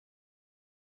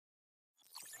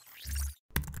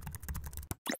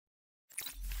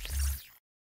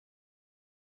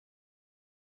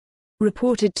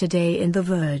Reported today in The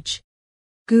Verge.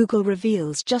 Google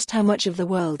reveals just how much of the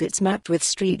world it's mapped with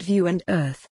Street View and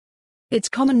Earth. It's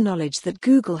common knowledge that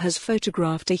Google has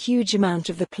photographed a huge amount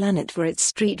of the planet for its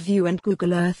Street View and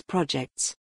Google Earth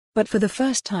projects. But for the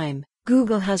first time,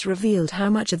 Google has revealed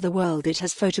how much of the world it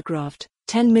has photographed: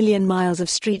 10 million miles of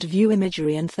Street View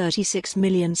imagery and 36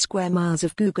 million square miles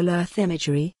of Google Earth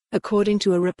imagery, according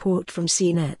to a report from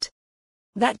CNET.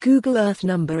 That Google Earth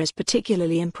number is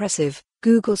particularly impressive.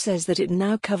 Google says that it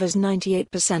now covers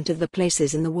 98% of the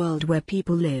places in the world where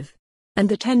people live. And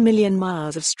the 10 million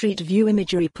miles of Street View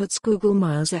imagery puts Google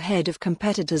miles ahead of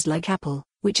competitors like Apple,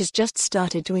 which has just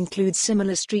started to include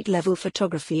similar street-level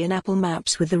photography in Apple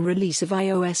Maps with the release of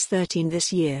iOS 13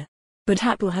 this year. But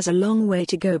Apple has a long way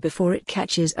to go before it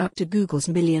catches up to Google's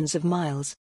millions of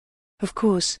miles. Of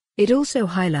course, it also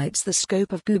highlights the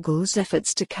scope of Google's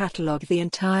efforts to catalog the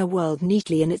entire world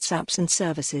neatly in its apps and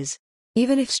services.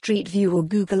 Even if Street View or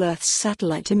Google Earth's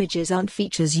satellite images aren't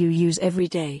features you use every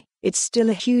day, it's still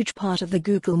a huge part of the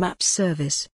Google Maps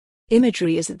service.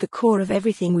 Imagery is at the core of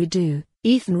everything we do,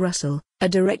 Ethan Russell, a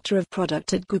director of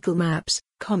product at Google Maps,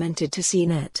 commented to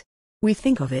CNET. We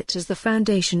think of it as the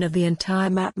foundation of the entire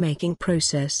map-making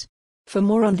process. For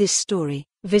more on this story,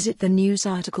 visit the news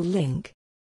article link.